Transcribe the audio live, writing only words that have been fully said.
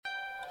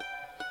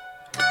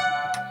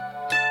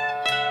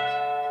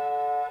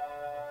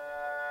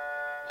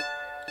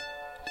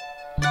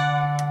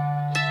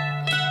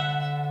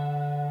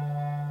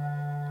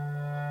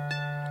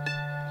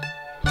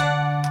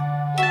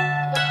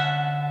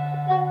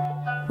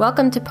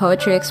Welcome to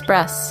Poetry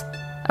Express,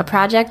 a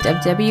project of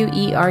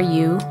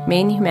WERU,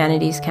 Maine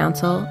Humanities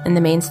Council, and the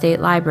Maine State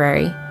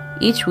Library.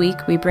 Each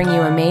week, we bring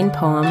you a Maine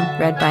poem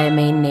read by a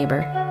Maine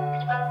neighbor.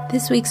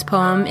 This week's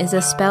poem is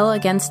A Spell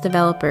Against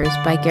Developers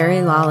by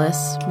Gary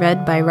Lawless,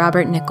 read by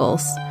Robert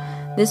Nichols.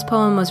 This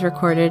poem was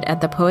recorded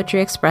at the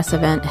Poetry Express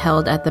event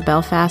held at the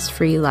Belfast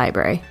Free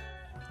Library.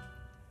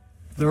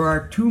 There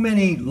are too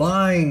many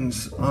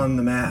lines on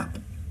the map.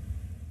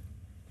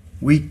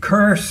 We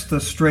curse the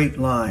straight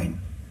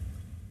line.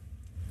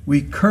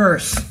 We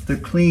curse the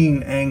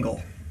clean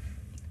angle.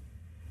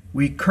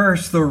 We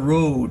curse the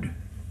road,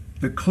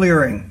 the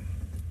clearing.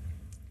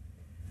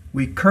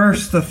 We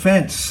curse the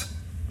fence,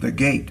 the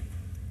gate.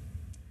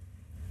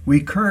 We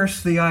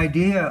curse the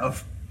idea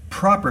of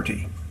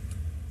property.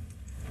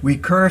 We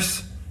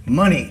curse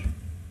money.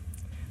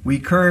 We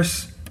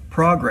curse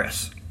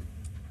progress.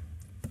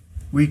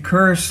 We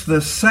curse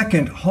the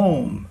second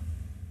home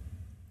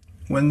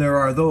when there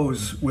are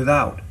those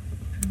without.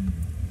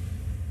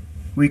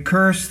 We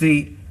curse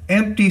the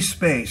empty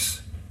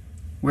space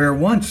where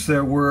once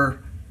there were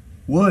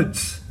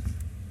woods,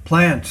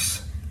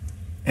 plants,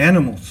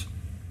 animals.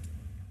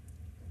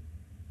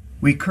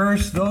 We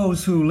curse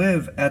those who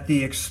live at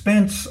the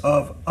expense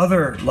of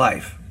other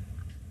life.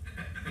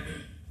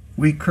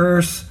 We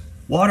curse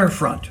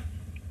waterfront.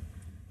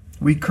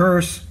 We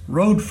curse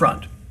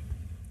roadfront.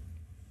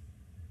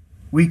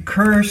 We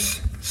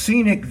curse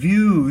scenic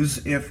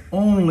views if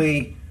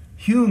only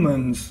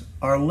humans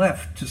are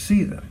left to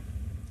see them.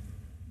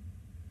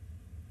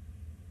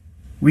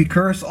 We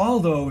curse all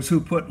those who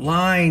put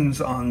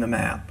lines on the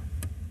map.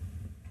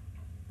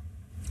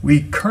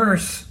 We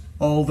curse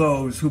all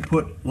those who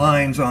put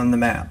lines on the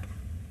map.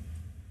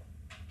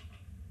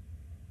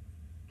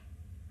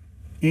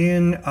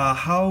 In a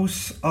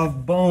house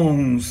of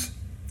bones,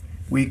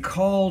 we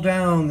call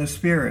down the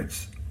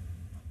spirits,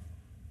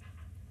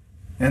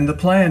 and the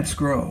plants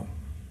grow,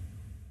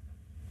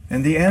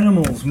 and the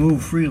animals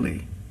move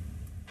freely.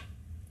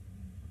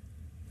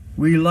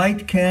 We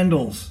light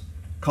candles,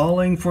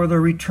 calling for the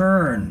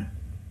return,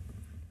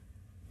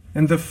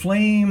 and the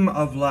flame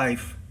of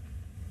life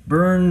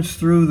burns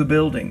through the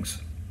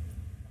buildings.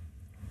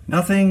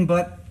 Nothing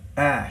but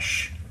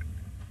ash,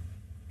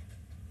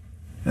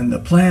 and the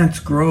plants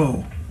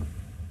grow,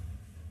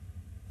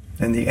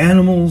 and the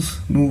animals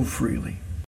move freely.